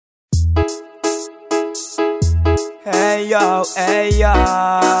hey yo.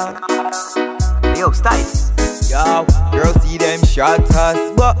 Yo, Styles. Yo, girl see them shot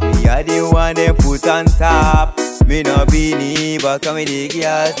us, but me a the one them put on top. Me no beanie, but come with the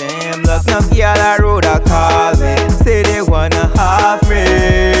girls them. Look, no Gyal Ah Road a call me. Say they wanna have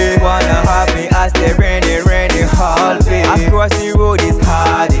me, as they rainy hall me. Across the road is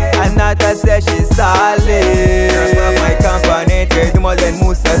hard, and not a say she's solid. Girls love my company, trade more than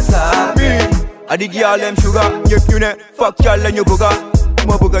Musa Sabi. I the girl them sugar, you tune fuck y'all and you booger. Come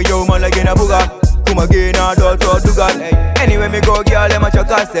a booger, yo man like in a booger. Come again, I don't talk to God. Anyway, me go, girl, them a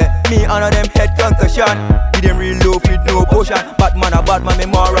chuck say me honor them head concussion. Give them real low fit, no potion. Batman a Batman, me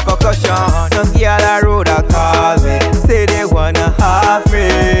more of a cushion. No Gyal Ah Road a call me. Say they wanna have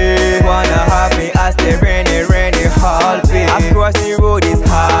me, as they rainy hall me. Across the road is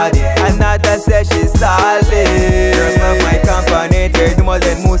hard, and not that say she's solid. Girls love my company, they do more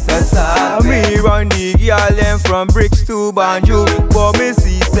than Musa Sabi. Me run the girl them from bricks to Banjo, but me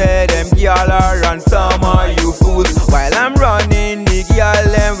see say them girl are run some of you fools. While I'm running the girl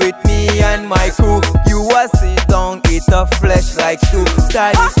them with me and my crew, you a sit down, eat a flesh like stew.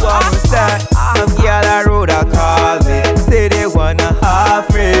 Style is what we say. No Gyal Ah Road a call me. Say they wanna have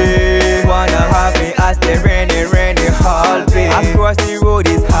me, as they rainy hall me. Across the road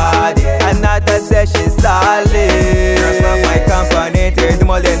is hard, and not that say she's solid. Girls love my company, they do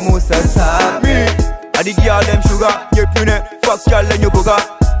more than Musa Sabi. I the girl them sugar, you tune fuck y'all and you booger.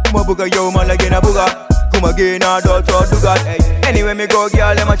 Come a booger, yo man like in a booger. Come again, I don't talk to God. Anyway, me go,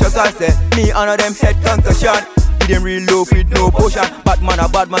 girl, them a chuck say me honor them head concussion. Give them real low fit, no potion. Batman a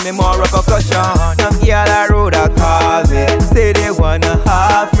Batman, me more of a cushion. No Gyal Ah Road a call me. Say they wanna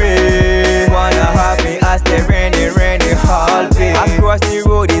have me, as they rainy hall me. Across the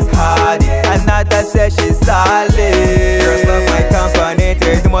road is hard, and not that say she's solid.